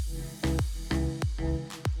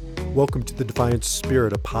Welcome to The Defiant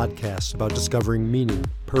Spirit, a podcast about discovering meaning,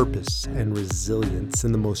 purpose, and resilience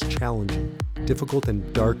in the most challenging, difficult,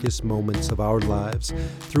 and darkest moments of our lives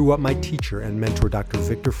through what my teacher and mentor, Dr.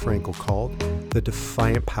 Viktor Frankl, called the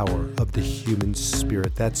defiant power of the human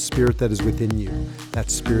spirit. That spirit that is within you, that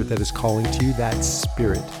spirit that is calling to you, that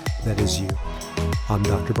spirit that is you. I'm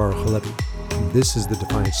Dr. Baruch Halevi. This is The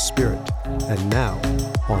Defiant Spirit. And now,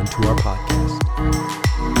 on to our podcast.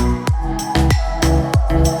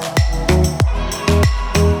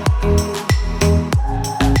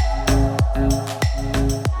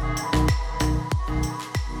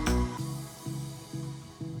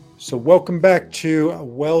 So welcome back to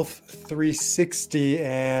Wealth 360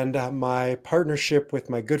 and my partnership with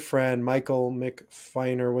my good friend, Michael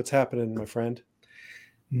McFeiner. What's happening, my friend?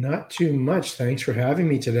 Not too much. Thanks for having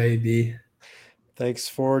me today, B. Thanks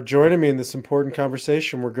for joining me in this important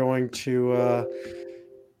conversation. We're going to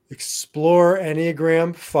explore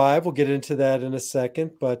Enneagram 5. We'll get into that in a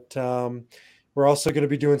second, but we're also going to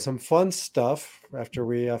be doing some fun stuff after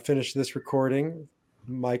we finish this recording.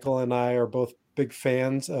 Michael and I are both big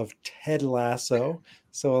fans of Ted Lasso.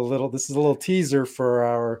 So this is a little teaser for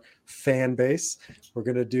our fan base. We're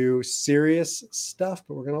going to do serious stuff,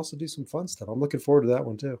 but we're going to also do some fun stuff. I'm looking forward to that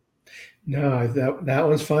one too. No, that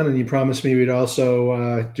one's fun. And you promised me we'd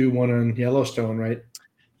also do one on Yellowstone, right?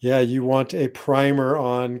 Yeah, you want a primer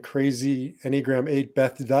on crazy Enneagram 8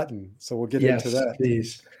 Beth Dutton. So we'll get into that.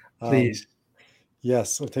 Please.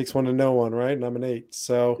 Yes, it takes one to know one, right? And I'm an 8.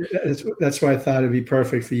 So that's why I thought it'd be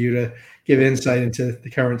perfect for you to give insight into the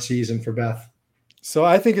current season for Beth. So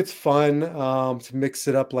I think it's fun to mix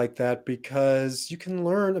it up like that because you can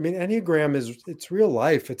learn. I mean, Enneagram it's real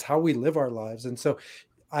life. It's how we live our lives. And so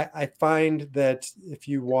I find that if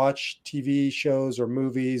you watch TV shows or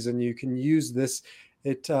movies and you can use this,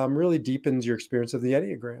 it really deepens your experience of the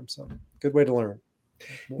Enneagram. So good way to learn.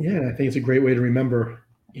 Yeah, I think it's a great way to remember,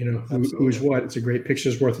 who's what. It's a great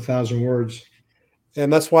picture's worth 1,000 words.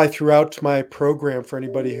 And that's why throughout my program, for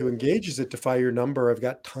anybody who engages at Defy Your Number, I've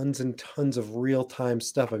got tons and tons of real-time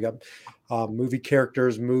stuff. I've got movie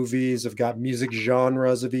characters, movies. I've got music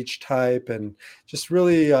genres of each type, and just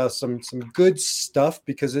really some good stuff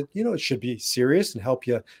because it should be serious and help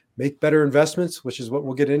you make better investments, which is what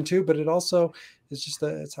we'll get into. But it also is just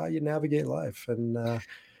it's how you navigate life and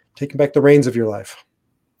taking back the reins of your life.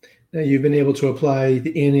 Now, you've been able to apply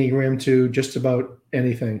the Enneagram to just about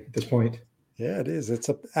anything at this point. Yeah, it is. It's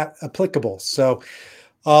applicable. So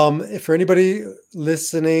for anybody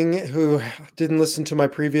listening who didn't listen to my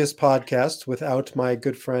previous podcast without my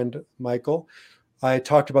good friend, Michael, I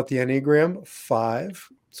talked about the Enneagram 5.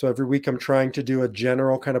 So every week I'm trying to do a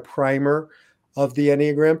general kind of primer of the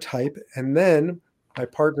Enneagram type. And then my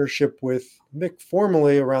partnership with Mick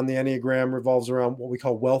formally around the Enneagram revolves around what we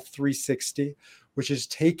call Wealth 360, which is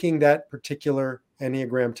taking that particular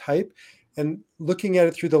Enneagram type and looking at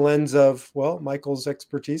it through the lens of, Michael's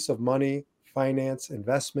expertise of money, finance,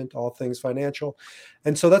 investment, all things financial.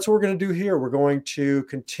 And so that's what we're going to do here. We're going to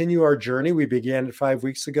continue our journey. We began it 5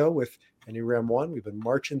 weeks ago with Enneagram 1. We've been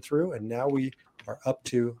marching through, and now we are up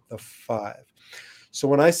to the 5. So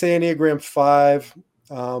when I say Enneagram 5,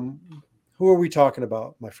 who are we talking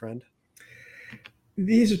about, my friend?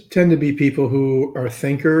 These tend to be people who are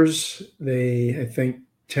thinkers. They, I think,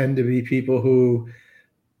 tend to be people who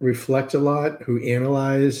reflect a lot, who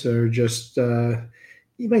analyze, or just you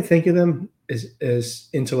might think of them as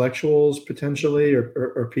intellectuals potentially,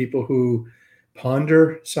 or people who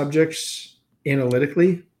ponder subjects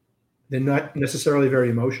analytically. They're not necessarily very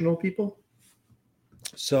emotional people.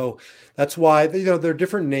 So that's why, there are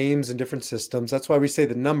different names and different systems. That's why we say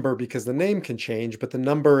the number, because the name can change, but the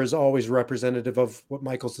number is always representative of what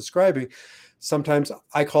Michael's describing. Sometimes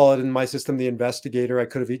I call it in my system the investigator. I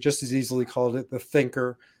could have just as easily called it the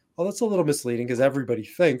thinker. Well, that's a little misleading because everybody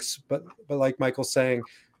thinks, but like Michael's saying,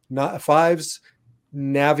 not 5s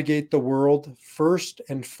navigate the world first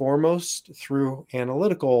and foremost through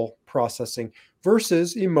analytical processing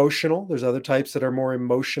versus emotional. There's other types that are more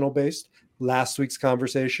emotional based. Last week's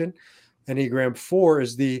conversation, Enneagram 4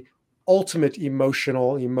 is the ultimate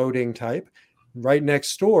emotional emoting type. Right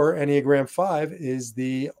next door, Enneagram 5 is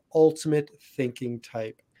the ultimate thinking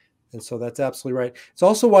type. And so that's absolutely right. It's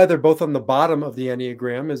also why they're both on the bottom of the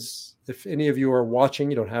Enneagram. Is if any of you are watching,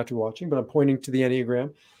 you don't have to be watching, but I'm pointing to the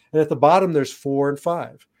Enneagram. And at the bottom, there's 4 and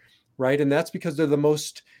 5, right? And that's because they're the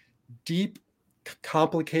most deep,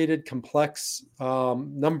 complicated, complex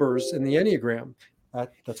numbers in the Enneagram.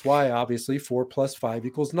 That's why, obviously, 4 plus 5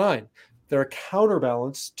 equals 9. They're a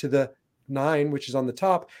counterbalance to the 9, which is on the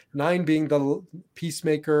top, 9 being the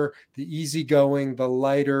peacemaker, the easygoing, the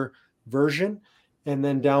lighter version. And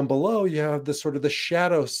then down below, you have the sort of the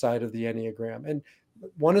shadow side of the Enneagram. And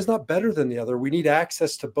one is not better than the other. We need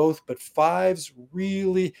access to both, but fives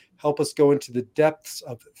really help us go into the depths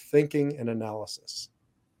of thinking and analysis.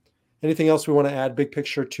 Anything else we want to add big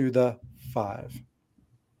picture to the five?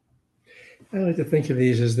 I like to think of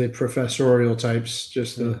these as the professorial types,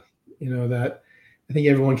 just that I think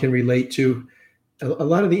everyone can relate to. A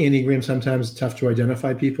lot of the Enneagram sometimes tough to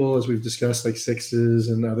identify people, as we've discussed, like sixes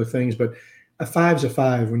and other things, but a five's a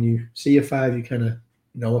five. When you see a five, you kind of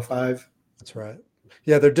know a five. That's right.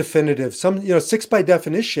 Yeah, they're definitive. Some, six by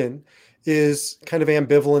definition is kind of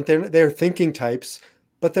ambivalent. They're thinking types,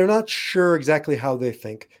 but they're not sure exactly how they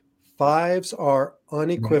think. Fives are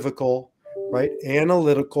unequivocal, right?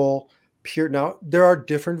 Analytical, pure. Now, there are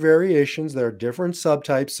different variations. There are different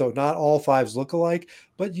subtypes. So not all fives look alike,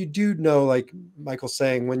 but you do know, like Michael's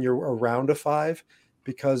saying, when you're around a five,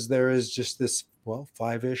 because there is just this,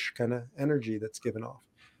 five-ish kind of energy that's given off.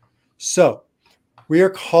 So we are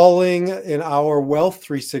calling in our Wealth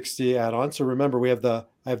 360 add-on. So remember, I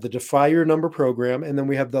have the Defy Your Number program, and then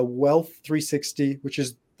we have the Wealth 360, which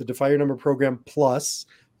is the Defy Your Number program plus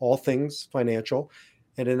all things financial.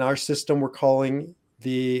 And in our system, we're calling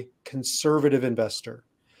the Conservative Investor.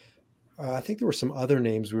 I think there were some other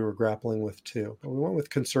names we were grappling with too, but we went with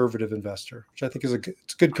Conservative Investor, which I think is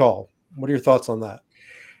it's a good call. What are your thoughts on that?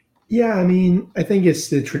 Yeah, I mean, I think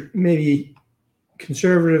it's maybe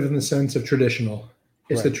conservative in the sense of traditional.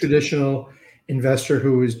 It's the traditional investor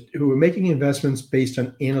who are making investments based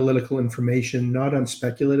on analytical information, not on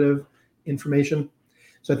speculative information.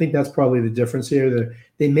 So I think that's probably the difference here.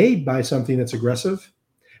 They may buy something that's aggressive,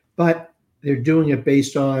 but they're doing it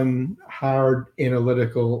based on hard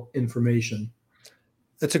analytical information.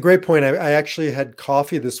 That's a great point. I actually had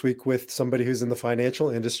coffee this week with somebody who's in the financial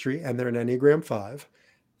industry, and they're an Enneagram 5.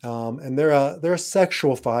 And they're a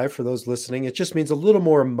sexual 5 for those listening. It just means a little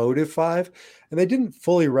more emotive 5. And they didn't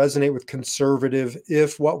fully resonate with conservative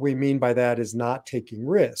if what we mean by that is not taking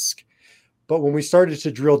risk. But when we started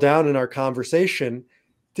to drill down in our conversation, it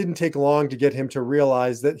didn't take long to get him to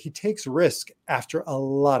realize that he takes risk after a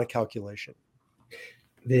lot of calculation.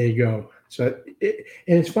 There you go. So, and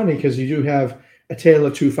it's funny because you do have a tale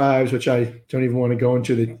of two fives, which I don't even want to go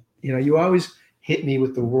into. You always hit me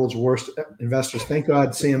with the world's worst investors. Thank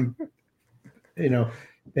God Sam,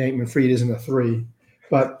 Bankman-Fried isn't a 3,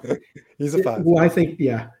 but he's a 5. Well, I think,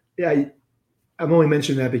 yeah. I'm only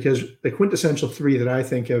mentioning that because the quintessential 3 that I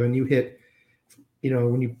think of, and you hit,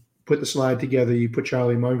 when you put the slide together, you put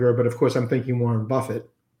Charlie Munger, but of course I'm thinking Warren Buffett,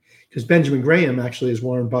 because Benjamin Graham actually is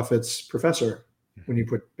Warren Buffett's professor when you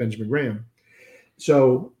put Benjamin Graham.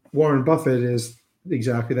 So Warren Buffett is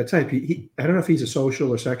exactly that type. I don't know if he's a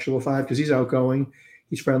social or sexual 5 because he's outgoing,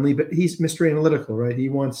 he's friendly, but he's Mr. Analytical, right? He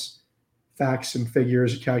wants facts and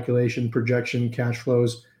figures, calculation, projection, cash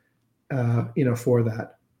flows, for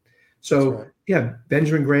that. So right. Yeah,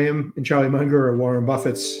 Benjamin Graham and Charlie Munger are Warren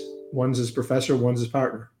Buffett's. One's his professor, one's his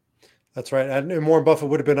partner. That's right. And Warren Buffett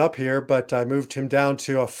would have been up here, but I moved him down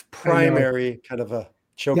to a primary kind of a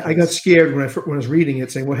showcase. Yeah, I got scared when I was reading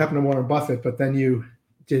it, saying what happened to Warren Buffett, but then you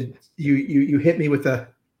hit me with a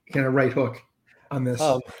kind of right hook on this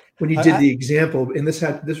when you did the example. And this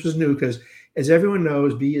was new because, as everyone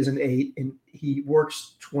knows, B is an 8, and he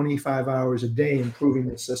works 25 hours a day improving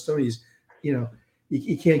the system. He's,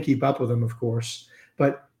 you can't keep up with him, of course,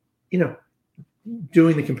 but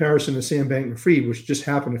doing the comparison to Sam Bankman-Fried, which just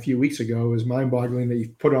happened a few weeks ago, is mind-boggling that you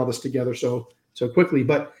put all this together so quickly.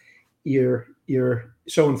 But you're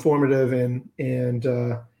so informative and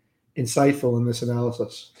insightful in this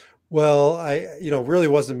analysis. Well, really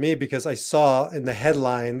wasn't me, because I saw in the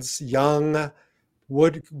headlines, young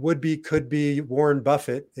could be Warren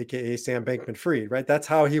Buffett, aka Sam Bankman-Fried, right? That's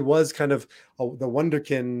how he was kind of the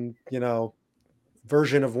wonderkin,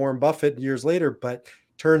 version of Warren Buffett years later. But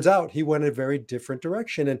turns out he went a very different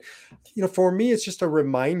direction. And, for me, it's just a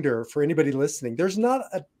reminder for anybody listening, there's not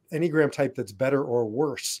an Enneagram type that's better or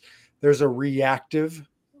worse. There's a reactive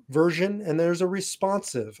version and there's a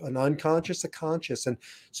responsive, an unconscious, a conscious. And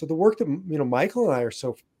so the work that, Michael and I are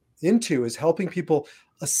so into is helping people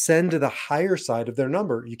ascend to the higher side of their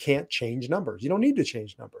number. You can't change numbers. You don't need to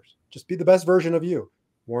change numbers. Just be the best version of you.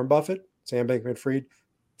 Warren Buffett, Sam Bankman-Fried,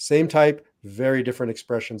 same type, very different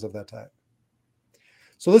expressions of that type.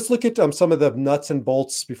 So let's look at some of the nuts and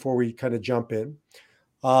bolts before we kind of jump in.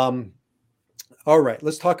 All right,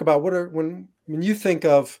 let's talk about when you think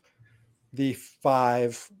of the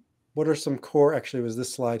 5, what are some core, actually it was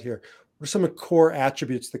this slide here, what are some core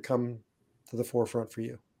attributes that come to the forefront for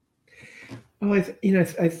you? Well, I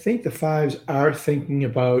think the 5s are thinking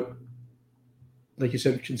about, like you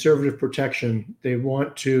said, conservative protection. They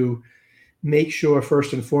want to make sure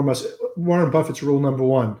first and foremost, Warren Buffett's rule number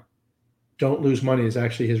one, don't lose money, is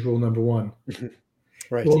actually his rule number one.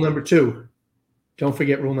 Right. Rule number two, don't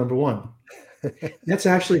forget rule number one. That's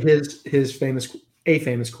actually his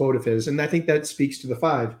famous quote of his, and I think that speaks to the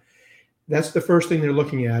five. That's the first thing they're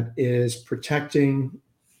looking at, is protecting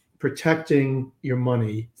your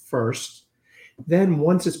money first. Then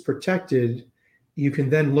once it's protected, you can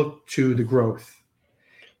then look to the growth,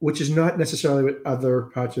 which is not necessarily what other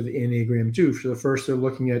parts of the Enneagram do. So first they're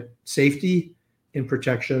looking at safety and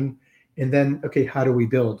protection, and then, okay, how do we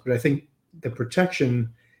build? But I think the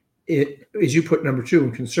protection, as you put number two,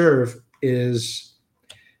 and conserve, is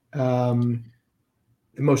the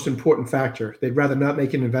most important factor. They'd rather not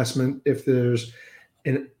make an investment if there's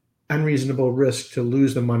an unreasonable risk to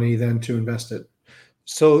lose the money than to invest it.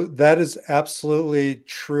 So that is absolutely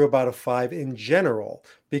true about a five in general,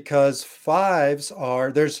 because fives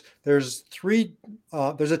are, there's three,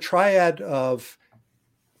 there's a triad of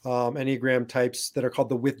Enneagram types that are called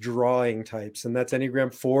the withdrawing types. And that's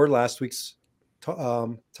Enneagram 4, last week's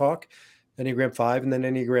talk, Enneagram 5, and then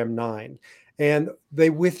Enneagram 9. And they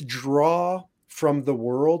withdraw from the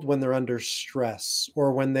world when they're under stress,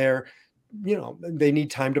 or when they're, they need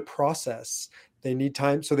time to process. They need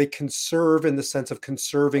time. So they conserve in the sense of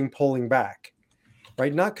conserving, pulling back,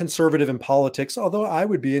 right? Not conservative in politics, although I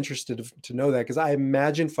would be interested to know that, because I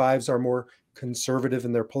imagine fives are more conservative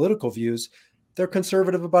in their political views. They're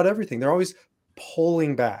conservative about everything. They're always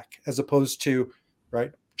pulling back as opposed to,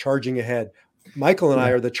 right, charging ahead. Michael and I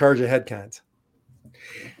are the charge ahead kinds.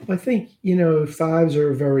 I think, fives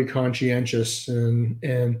are very conscientious,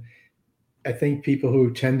 and I think people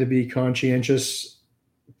who tend to be conscientious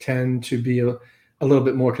tend to be a little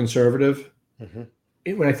bit more conservative.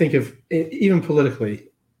 Mm-hmm. When I think of even politically,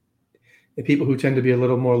 the people who tend to be a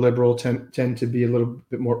little more liberal tend to be a little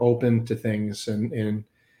bit more open to things and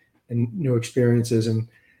new experiences.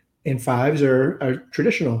 And fives are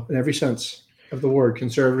traditional in every sense of the word,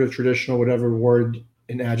 conservative, traditional, whatever word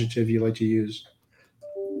and adjective you like to use.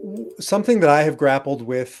 Something that I have grappled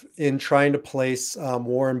with in trying to place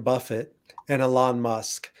Warren Buffett and Elon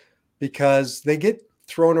Musk, because they get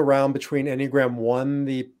thrown around between Enneagram 1,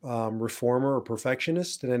 the reformer or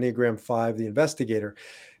perfectionist, and Enneagram 5, the investigator.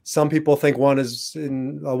 Some people think one is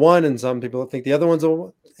in a 1, and some people think the other one's a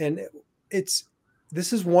 1. And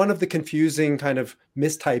this is one of the confusing kind of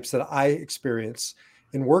mistypes that I experience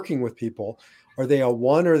in working with people. Are they a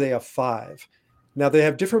 1 or are they a 5? Now, they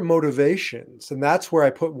have different motivations, and that's where I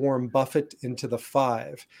put Warren Buffett into the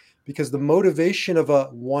 5, because the motivation of a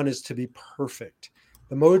 1 is to be perfect.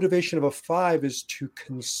 The motivation of a 5 is to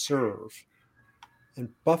conserve. And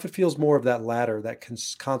Buffett feels more of that latter, that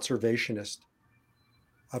conservationist.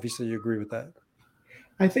 Obviously, you agree with that.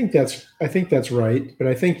 I think that's right, but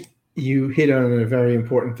I think you hit on a very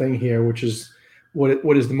important thing here, which is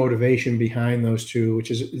what is the motivation behind those two,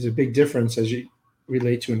 which is a big difference as you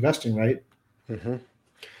relate to investing, right? Mm-hmm.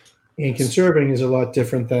 And conserving is a lot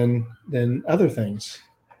different than other things.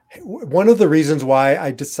 One of the reasons why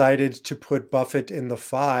I decided to put Buffett in the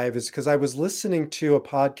 5 is because I was listening to a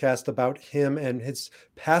podcast about him and his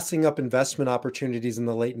passing up investment opportunities in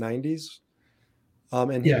the late 90s.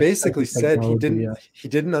 And he basically said he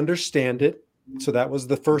didn't understand it. So that was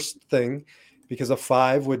the first thing, because a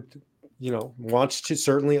 5 would, wants to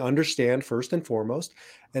certainly understand first and foremost.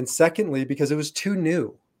 And secondly, because it was too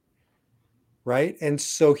new. Right. And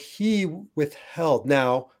so he withheld.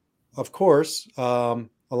 Now, of course,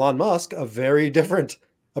 Elon Musk, a very different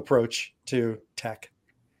approach to tech.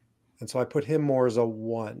 And so I put him more as a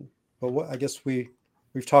 1. But I guess we've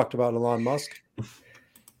talked about Elon Musk.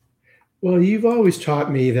 Well, you've always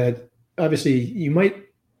taught me that obviously you might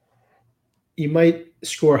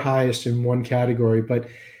score highest in one category, but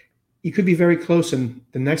you could be very close in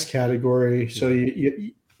the next category. So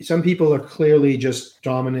some people are clearly just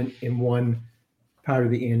dominant in one part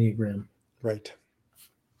of the Enneagram. Right.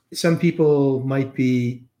 Some people might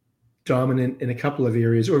be dominant in a couple of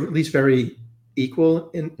areas, or at least very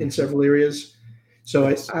equal in several areas. So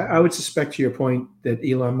yes. I would suspect, to your point, that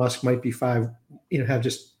Elon Musk might be 5, have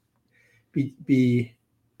just be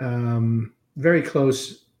very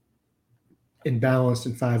close and balanced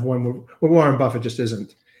in 5-1, where Warren Buffett just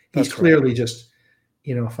isn't. He's clearly just,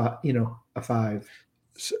 a 5.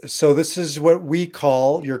 So this is what we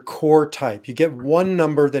call your core type. You get one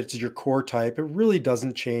number that's your core type. It really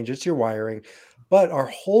doesn't change. It's your wiring. But our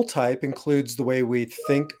whole type includes the way we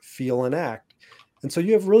think, feel, and act. And so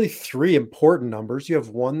you have really 3 important numbers. You have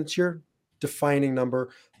 1 that's your defining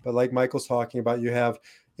number. But like Michael's talking about, you have,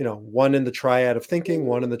 1 in the triad of thinking,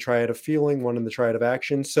 1 in the triad of feeling, 1 in the triad of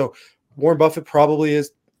action. So Warren Buffett probably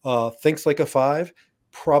thinks like a 5,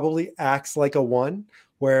 probably acts like a 1,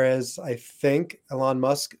 whereas I think Elon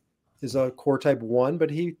Musk is a core type 1, but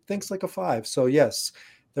he thinks like a 5. So yes,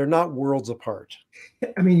 they're not worlds apart.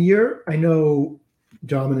 I mean, I know,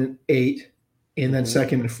 dominant 8 and then Mhm.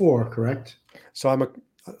 second and 4, correct? So I'm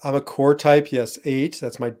a core type, yes, 8.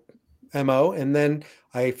 That's my MO. And then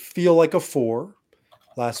I feel like a 4.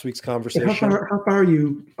 Last week's And conversation. how far are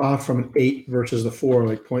you off from an 8 versus the 4,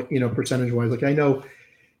 like point, percentage wise? Like I know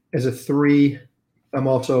as a 3, I'm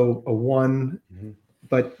also a 1, Mhm.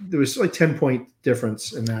 but there was like 10-point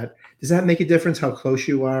difference in that. Does that make a difference how close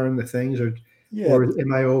you are in the things, Yeah. or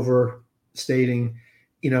am I overstating,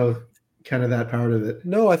 kind of that part of it?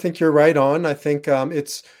 No, I think you're right on. I think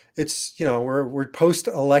it's we're post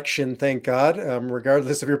election, thank God.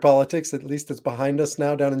 Regardless of your politics, at least it's behind us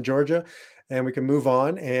now down in Georgia, and we can move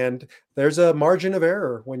on. And there's a margin of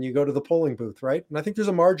error when you go to the polling booth, right? And I think there's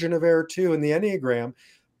a margin of error too in the Enneagram,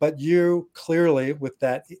 but you clearly with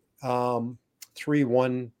that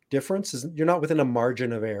 3-1 difference you're not within a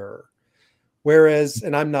margin of error. Whereas,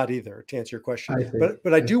 and I'm not either, to answer your question, I see.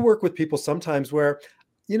 but I do work with people sometimes where,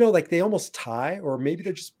 like they almost tie, or maybe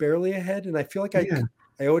they're just barely ahead, and I feel like Yeah,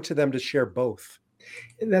 I owe it to them to share both.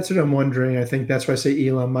 that's what I'm wondering. I think that's why I say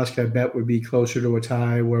Elon Musk, I bet, would be closer to a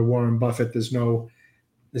tie, where Warren Buffett, there's no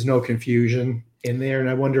confusion in there. And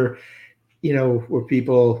I wonder, where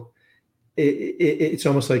people, it's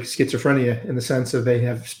almost like schizophrenia in the sense of they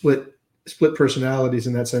have split personalities.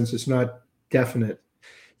 In that sense, it's not definite.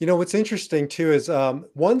 What's interesting too is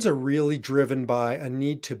ones are really driven by a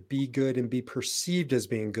need to be good and be perceived as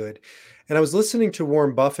being good. And I was listening to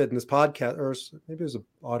Warren Buffett in this podcast, or maybe it was an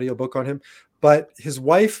audiobook on him, but his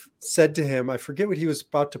wife said to him, I forget what he was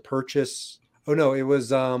about to purchase. Oh no, it was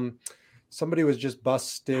somebody was just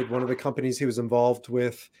busted, one of the companies he was involved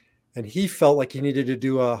with, and he felt like he needed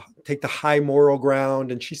to take the high moral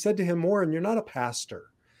ground. And she said to him, Warren, you're not a pastor.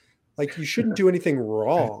 Like you shouldn't do anything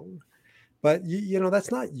wrong, but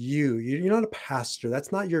that's not you. You're not a pastor.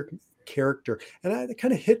 That's not your character. And it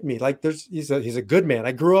kind of hit me like he's a good man.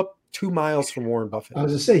 I grew up 2 miles from Warren Buffett. I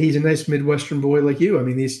was to say he's a nice Midwestern boy like you. I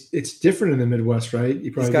mean, it's different in the Midwest, right? You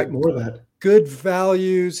He's probably got get more of that. good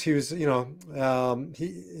values. He was, he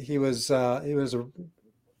was a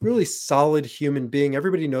really solid human being.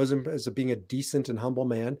 Everybody knows him as being a decent and humble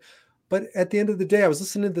man. But at the end of the day, I was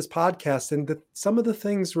listening to this podcast, and some of the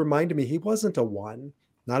things reminded me he wasn't a 1,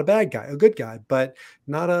 not a bad guy, a good guy, but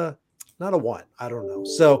not a 1. I don't know.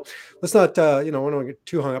 So let's not, we don't get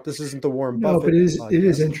too hung up. This isn't the Warren No, but Buffett it is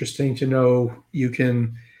podcast. interesting to know you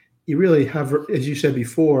really have, as you said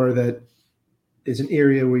before, that is an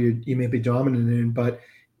area where you may be dominant in, but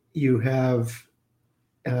you have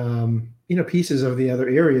pieces of the other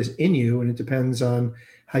areas in you, and it depends on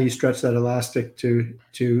how you stretch that elastic to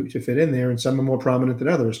fit in there. And some are more prominent than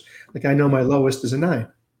others. Like I know my lowest is a 9, and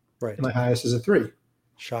Right. my highest is a 3.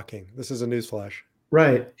 Shocking. This is a newsflash.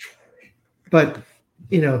 Right, but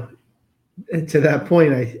you know, and to that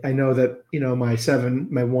point, I know that my 7,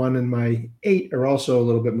 my 1, and my 8 are also a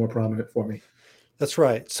little bit more prominent for me. That's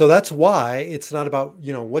right. So that's why it's not about,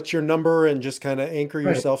 what's your number and just kind of anchor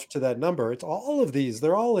Right. yourself to that number. It's all of these,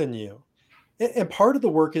 they're all in you. And part of the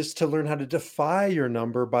work is to learn how to defy your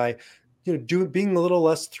number by, being a little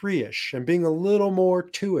less 3-ish and being a little more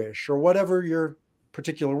 2-ish or whatever your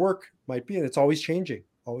particular work might be. And it's always changing,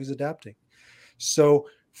 always adapting. So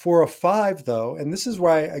for a 5, though, and this is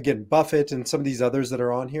why, again, Buffett and some of these others that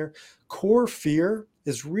are on here, core fear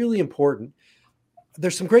is really important.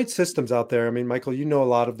 There's some great systems out there. I mean, Michael, you know a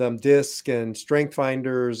lot of them, DISC and Strength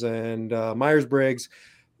Finders and Myers-Briggs.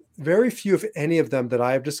 Very few, if any of them that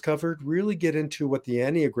I have discovered really get into what the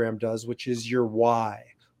Enneagram does, which is your why.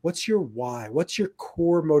 What's your why? What's your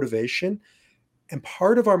core motivation? And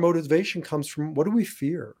part of our motivation comes from, what do we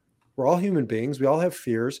fear? We're all human beings. We all have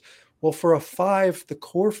fears. Well, for a 5, the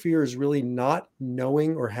core fear is really not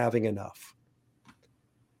knowing or having enough.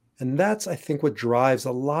 And that's, I think, what drives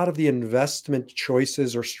a lot of the investment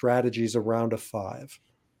choices or strategies around a 5.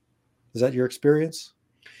 Is that your experience?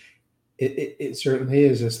 It certainly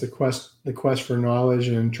is. It's the quest for knowledge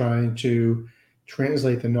and trying to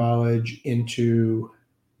translate the knowledge into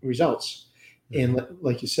results. Mm-hmm. And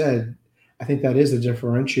like you said, I think that is the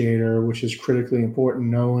differentiator, which is critically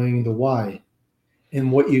important, knowing the why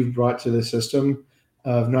and what you've brought to the system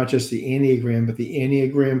of not just the Enneagram, but the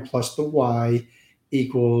Enneagram plus the why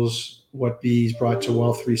equals what B's brought to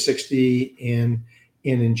Wealth 360 and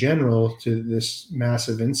in general to this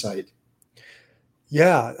massive insight.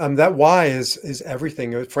 Yeah, that why is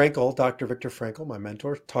everything. Frankl, Dr. Viktor Frankl, my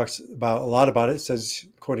mentor, talks about a lot about it. Says,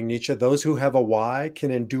 quoting Nietzsche, "Those who have a why can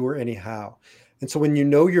endure anyhow." And so when you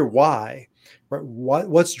know your why, right?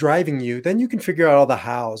 What's driving you? Then you can figure out all the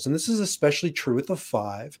hows. And this is especially true with a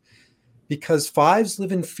five, because fives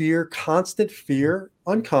live in fear, constant fear,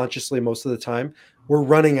 unconsciously most of the time. We're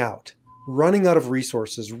running out of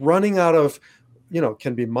resources, running out of,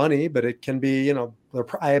 can be money, but it can be,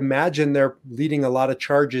 I imagine they're leading a lot of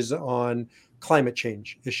charges on climate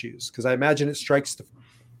change issues, because I imagine it strikes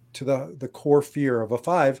to the core fear of a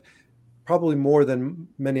five, probably more than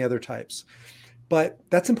many other types. But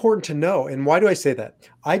that's important to know. And why do I say that?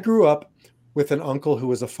 I grew up with an uncle who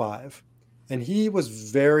was a five, and he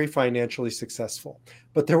was very financially successful.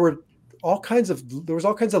 But there was all kinds of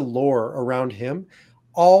lore around him,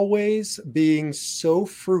 always being so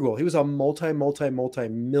frugal. He was a multi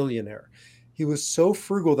millionaire. He was so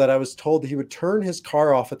frugal that I was told that he would turn his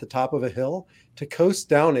car off at the top of a hill to coast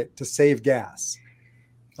down it to save gas.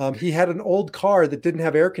 He had an old car that didn't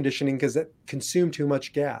have air conditioning because it consumed too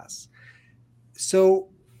much gas. So,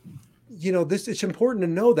 it's important to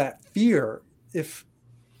know that fear, if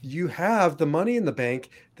you have the money in the bank,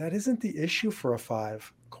 that isn't the issue for a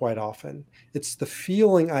five quite often. It's the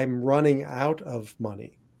feeling I'm running out of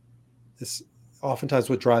money. It's oftentimes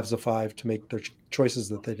what drives a five to make their choices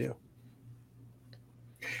that they do.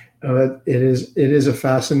 It is a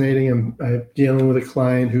fascinating. I'm dealing with a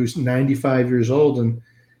client who's 95 years old and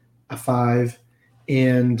a five,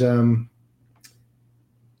 and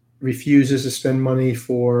refuses to spend money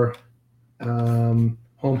for home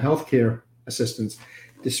health care assistance,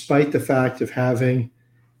 despite the fact of having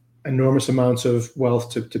enormous amounts of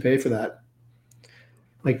wealth to pay for that.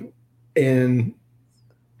 And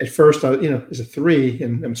at first, as a three,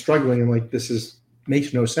 and I'm struggling, I'm like,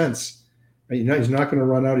 makes no sense. Right? He's not going to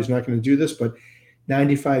run out. He's not going to do this. But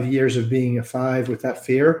 95 years of being a five with that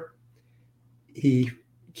fear, he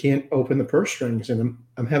can't open the purse strings, and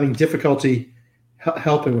I'm having difficulty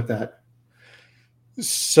helping with that.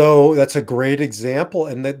 So that's a great example,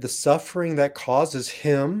 and the suffering that causes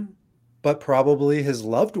him, but probably his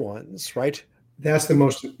loved ones, right? That's the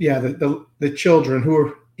most, the children who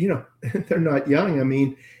are, they're not young. I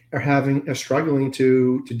mean, are struggling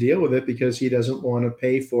to deal with it because he doesn't want to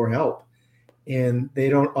pay for help, and they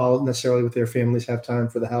don't all necessarily with their families have time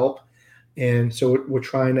for the help, and so we're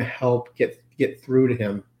trying to help get through to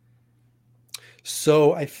him.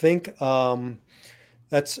 So I think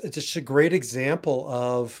it's just a great example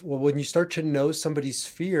of, well, when you start to know somebody's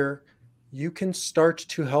fear, you can start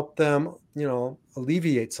to help them,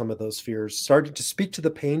 alleviate some of those fears, starting to speak to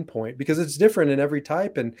the pain point, because it's different in every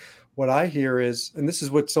type. And what I hear is, and this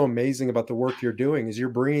is what's so amazing about the work you're doing, is you're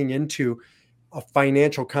bringing into a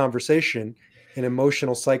financial conversation an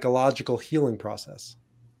emotional, psychological healing process.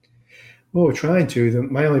 Well, we're trying to.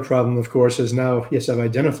 My only problem, of course, is now, yes, I've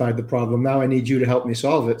identified the problem. Now I need you to help me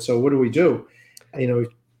solve it. So what do we do?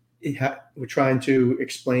 We're trying to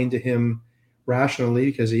explain to him rationally,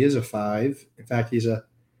 because he is a five. In fact, he's a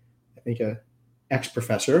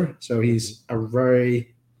ex-professor. So he's a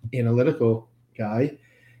very analytical guy.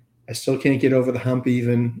 I still can't get over the hump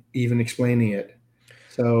even explaining it.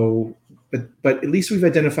 So, but at least we've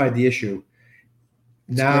identified the issue.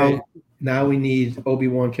 Now we need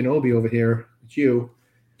Obi-Wan Kenobi over here, you,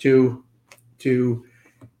 to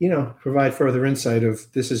provide further insight of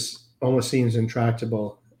this almost seems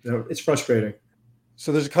intractable. It's frustrating.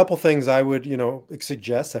 So there's a couple things I would,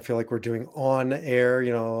 suggest. I feel like we're doing on air,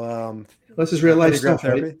 this is real life stuff,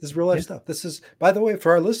 right? This is real life stuff. This is, by the way,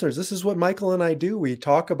 for our listeners, this is what Michael and I do. We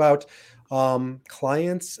talk about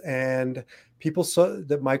clients and people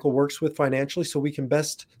that Michael works with financially, so we can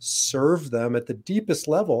best serve them at the deepest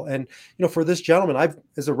level. And, for this gentleman,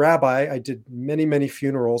 as a rabbi, I did many, many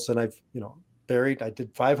funerals, and I did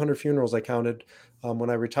 500 funerals, I counted when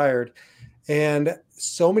I retired. And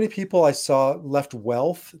so many people I saw left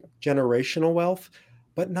wealth, generational wealth,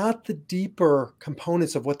 but not the deeper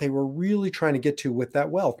components of what they were really trying to get to with that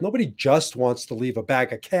wealth. Nobody just wants to leave a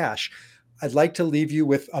bag of cash. I'd like to leave you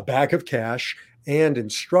with a bag of cash and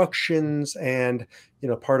instructions and,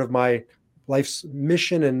 part of my life's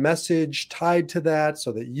mission and message tied to that,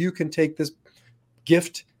 so that you can take this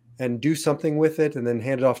gift and do something with it and then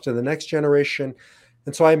hand it off to the next generation.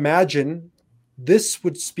 And so I imagine this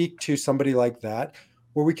would speak to somebody like that,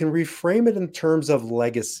 where we can reframe it in terms of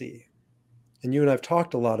legacy. And you and I've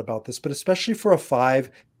talked a lot about this, but especially for a five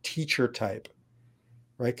teacher type,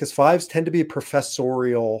 right? Because fives tend to be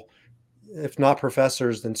professorial. If not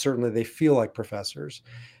professors, then certainly they feel like professors.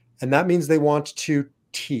 And that means they want to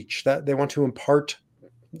teach, that they want to impart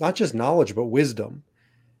not just knowledge, but wisdom.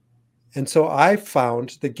 And so I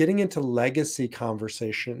found that getting into legacy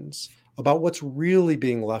conversations about what's really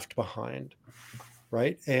being left behind,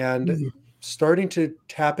 right? And starting to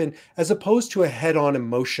tap in, as opposed to a head-on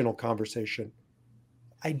emotional conversation,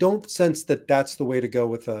 I don't sense that that's the way to go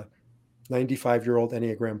with a 95-year-old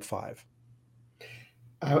Enneagram 5.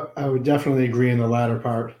 I would definitely agree in the latter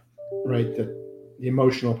part, right? That the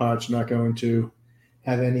emotional part's not going to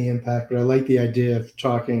have any impact. But I like the idea of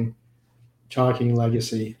talking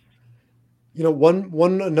legacy.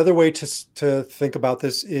 One another way to think about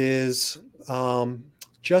this is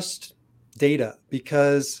just data,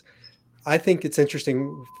 because I think it's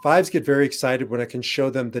interesting. Fives get very excited when I can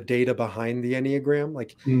show them the data behind the Enneagram.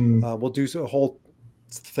 Like Mm, we'll do a whole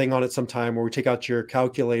thing on it sometime where we take out your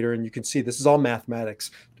calculator and you can see this is all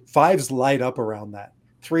mathematics. Fives light up around that.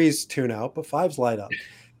 Threes tune out, but fives light up.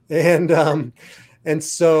 And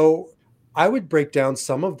so I would break down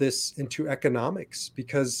some of this into economics,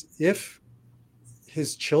 because if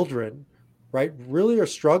his children, right, really are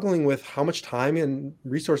struggling with how much time and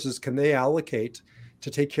resources can they allocate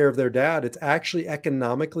to take care of their dad, it's actually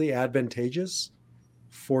economically advantageous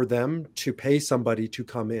for them to pay somebody to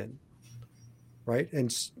come in, right?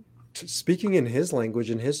 And speaking in his language,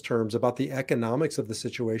 in his terms, about the economics of the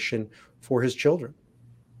situation for his children.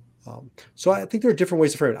 So I think there are different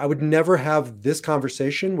ways to frame it. I would never have this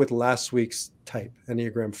conversation with last week's type,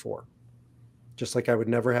 Enneagram 4, just like I would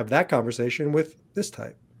never have that conversation with this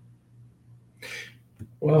type.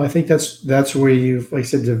 well, I think that's where you've, like I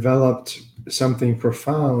said, developed something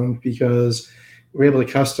profound, because we're able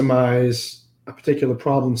to customize a particular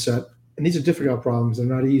problem set, and these are difficult problems; they're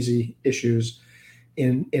not easy issues,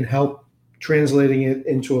 and help translating it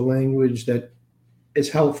into a language that is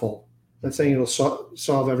helpful. I'm not saying it'll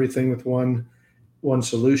solve everything with one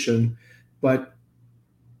solution, but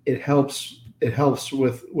it helps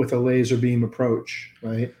with a laser beam approach,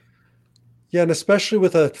 right? Yeah, and especially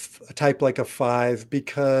with a type like a 5,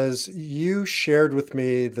 because you shared with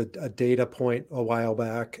me a data point a while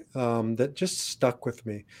back that just stuck with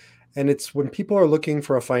me. And it's when people are looking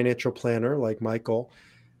for a financial planner like Michael,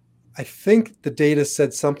 I think the data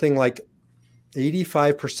said something like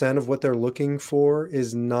 85% of what they're looking for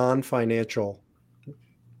is non-financial,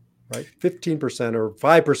 right? 15% or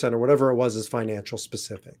 5% or whatever it was is financial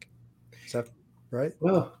specific. Is that right?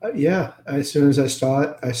 Well, yeah. As soon as I saw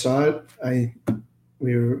it.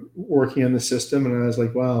 We were working on the system, and I was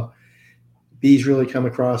like, wow, B's really come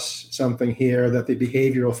across something here, that the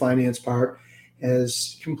behavioral finance part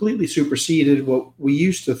has completely superseded what we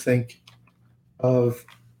used to think of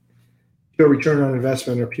pure return on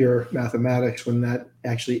investment or pure mathematics, when that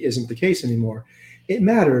actually isn't the case anymore. It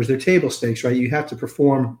matters. They're table stakes, right? You have to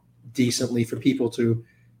perform decently for people to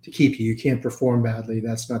keep you. You can't perform badly.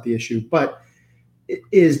 That's not the issue. But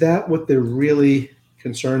is that what they're really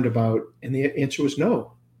concerned about? And the answer was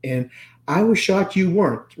no. And I was shocked you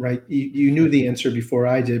weren't, right? You knew the answer before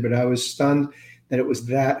I did, but I was stunned that it was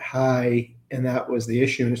that high, and that was the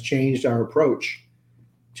issue. And it's changed our approach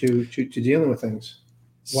to dealing with things.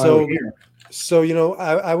 Why we're So here.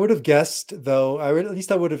 I would have guessed, though, I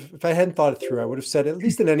would have, if I hadn't thought it through, I would have said at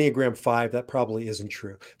least an Enneagram 5, that probably isn't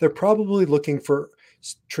true. They're probably looking for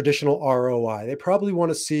traditional ROI. They probably want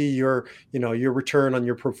to see your return on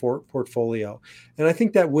your portfolio. And I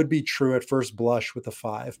think that would be true at first blush with a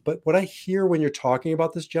 5. But what I hear when you're talking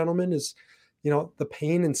about this gentleman is, the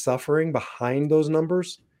pain and suffering behind those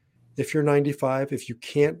numbers. If you're 95, if you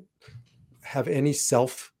can't have any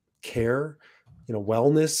self-care,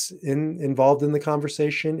 wellness involved in the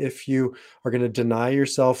conversation, if you are going to deny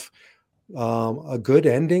yourself a good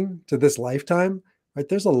ending to this lifetime, right?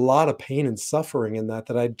 There's a lot of pain and suffering in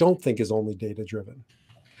that I don't think is only data driven.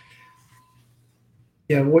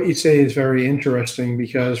 Yeah, what you say is very interesting,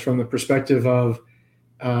 because from the perspective of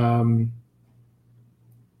um,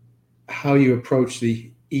 how you approach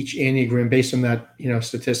each enneagram based on that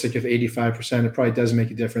statistic of 85%, it probably does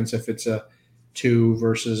make a difference if it's a 2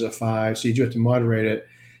 versus a 5. So you do have to moderate it.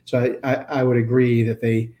 So I would agree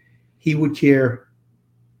that he would care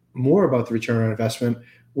more about the return on investment,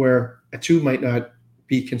 where a 2 might not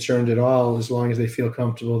be concerned at all, as long as they feel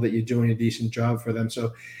comfortable that you're doing a decent job for them.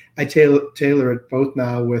 So I tailor it both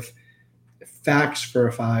now with facts for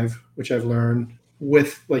a 5, which I've learned,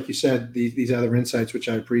 with, like you said, these other insights, which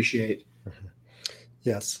I appreciate.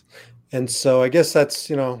 Yes. And so I guess that's,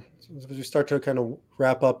 as we start to kind of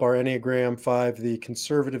wrap up our Enneagram 5, the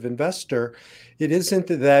conservative investor, it isn't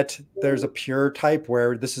that there's a pure type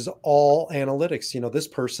where this is all analytics. This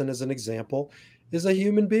person, as an example, is a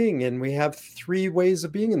human being, and we have 3 ways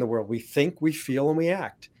of being in the world. We think, we feel, and we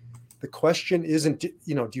act. The question isn't, do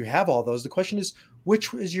you have all those? The question is,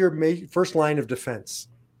 which is your first line of defense?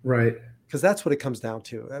 Right. Because that's what it comes down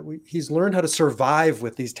to. He's learned how to survive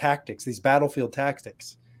with these tactics, these battlefield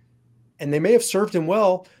tactics. And they may have served him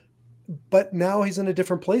well, but now he's in a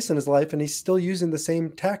different place in his life, and he's still using the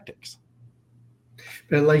same tactics.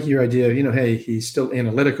 But I like your idea of, hey, he's still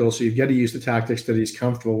analytical, so you've got to use the tactics that he's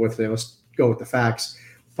comfortable with. Let's go with the facts,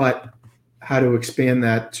 but how to expand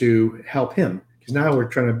that to help him. Because now we're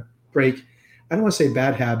trying to break, I don't want to say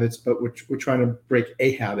bad habits, but we're trying to break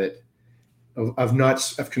a habit of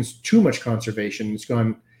too much conservation. It's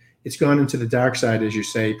gone into the dark side, as you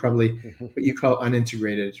say, probably what you call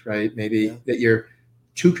unintegrated, right? Maybe that you're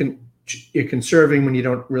you're conserving when you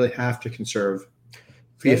don't really have to conserve.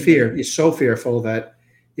 For your fear, you're so fearful that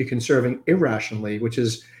you're conserving irrationally, which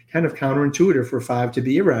is kind of counterintuitive for 5 to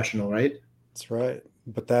be irrational, right? That's right.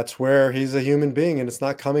 But that's where he's a human being, and it's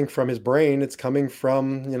not coming from his brain. It's coming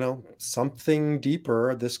from, something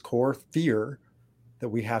deeper, this core fear that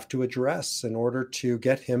we have to address in order to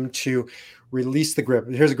get him to release the grip.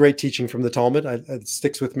 Here's a great teaching from the Talmud. It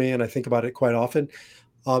sticks with me, and I think about it quite often.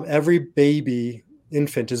 Every baby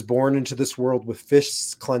infant is born into this world with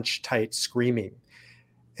fists clenched tight, screaming.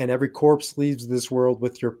 And every corpse leaves this world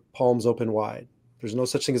with your palms open wide. There's no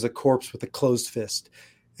such thing as a corpse with a closed fist.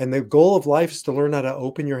 And the goal of life is to learn how to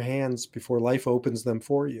open your hands before life opens them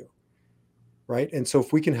for you, right? And so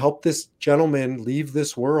if we can help this gentleman leave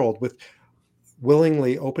this world with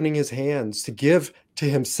willingly opening his hands to give to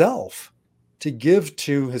himself, to give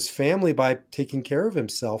to his family by taking care of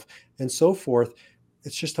himself and so forth,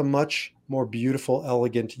 it's just a much more beautiful,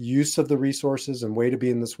 elegant use of the resources and way to be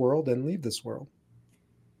in this world and leave this world.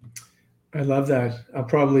 I love that. I'll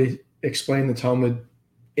probably explain the Talmud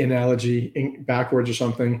analogy backwards or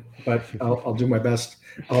something, but I'll do my best.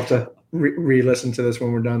 I'll have to re-listen to this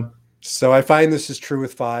when we're done. So I find this is true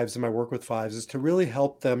with 5s, and my work with 5s is to really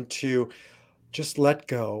help them to just let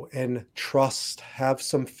go and trust, have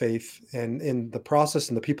some faith and in the process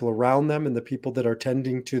and the people around them and the people that are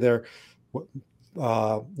tending to their,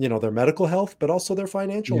 their medical health, but also their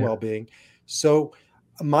financial well-being. So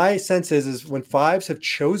my sense is when 5s have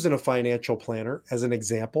chosen a financial planner, as an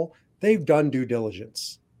example, they've done due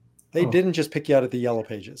diligence. They didn't just pick you out at the yellow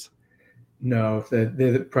pages. No,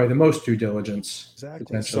 they're probably the most due diligence.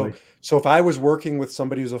 Exactly. So if I was working with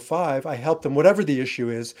somebody who's a 5, I help them, whatever the issue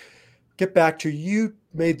is, get back to you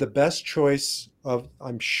made the best choice of,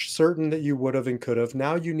 I'm certain that you would have and could have.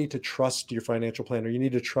 Now you need to trust your financial planner. You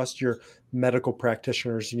need to trust your medical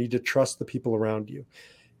practitioners. You need to trust the people around you.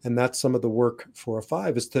 And that's some of the work for a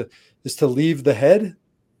 5 is to leave the head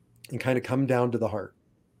and kind of come down to the heart.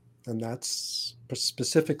 And that's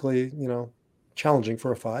specifically, challenging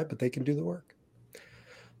for a 5, but they can do the work.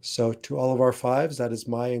 So to all of our 5s, that is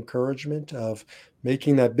my encouragement of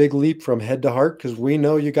making that big leap from head to heart, because we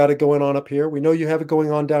know you got it going on up here. We know you have it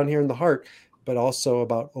going on down here in the heart, but also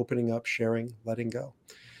about opening up, sharing, letting go.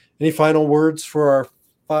 Any final words for our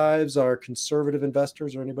 5s, our conservative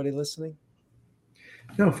investors, or anybody listening?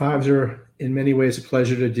 No, 5s are in many ways a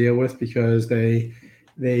pleasure to deal with because they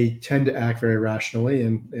tend to act very rationally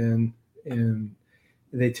and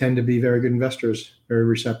they tend to be very good investors, very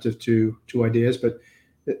receptive to ideas, but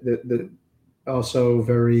the also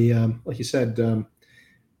very, like you said,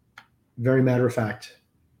 very matter of fact.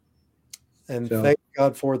 And thank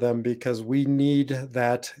God for them, because we need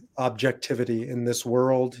that objectivity in this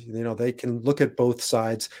world. They can look at both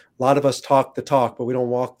sides. A lot of us talk the talk, but we don't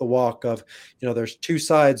walk the walk of, there's two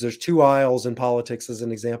sides, there's two aisles in politics, as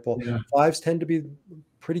an example. Yeah. 5s tend to be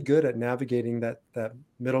pretty good at navigating that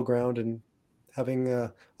middle ground and having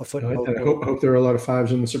a foothold. I hope there are a lot of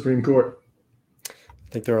 5s in the Supreme Court. I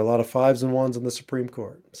think there are a lot of 5s and 1s in the Supreme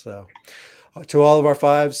Court. So to all of our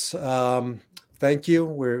 5s, thank you.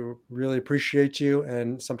 We really appreciate you.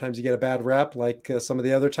 And sometimes you get a bad rap like some of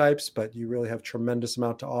the other types, but you really have tremendous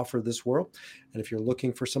amount to offer this world. And if you're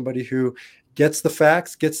looking for somebody who gets the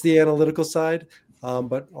facts, gets the analytical side,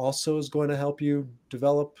 but also is going to help you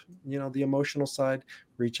develop, the emotional side,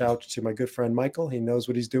 reach out to my good friend, Michael. He knows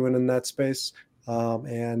what he's doing in that space,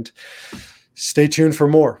 and stay tuned for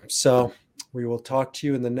more. So we will talk to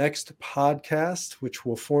you in the next podcast, which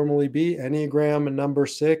will formally be Enneagram number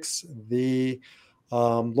 6, the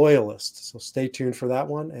Loyalist. So stay tuned for that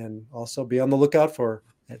one, and also be on the lookout for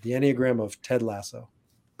the Enneagram of Ted Lasso.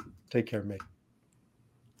 Take care, mate.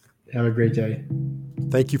 Have a great day.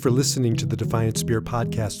 Thank you for listening to the Defiant Spirit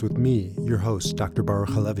podcast with me, your host, Dr. Baruch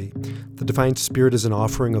Halevi. The Defiant Spirit is an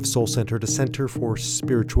offering of Soul Centered, a center for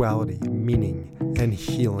spirituality, meaning, and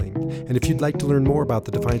healing. And if you'd like to learn more about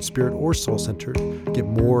the Defiant Spirit or Soul Centered, get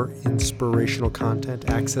more inspirational content,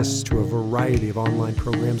 access to a variety of online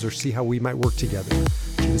programs, or see how we might work together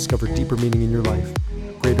to discover deeper meaning in your life,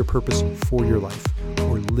 greater purpose for your life,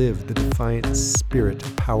 or live the Defiant Spirit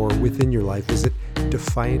power within your life, visit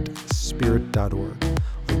defiantspirit.org.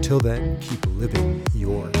 Until then, keep living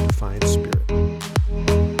your Defiant Spirit.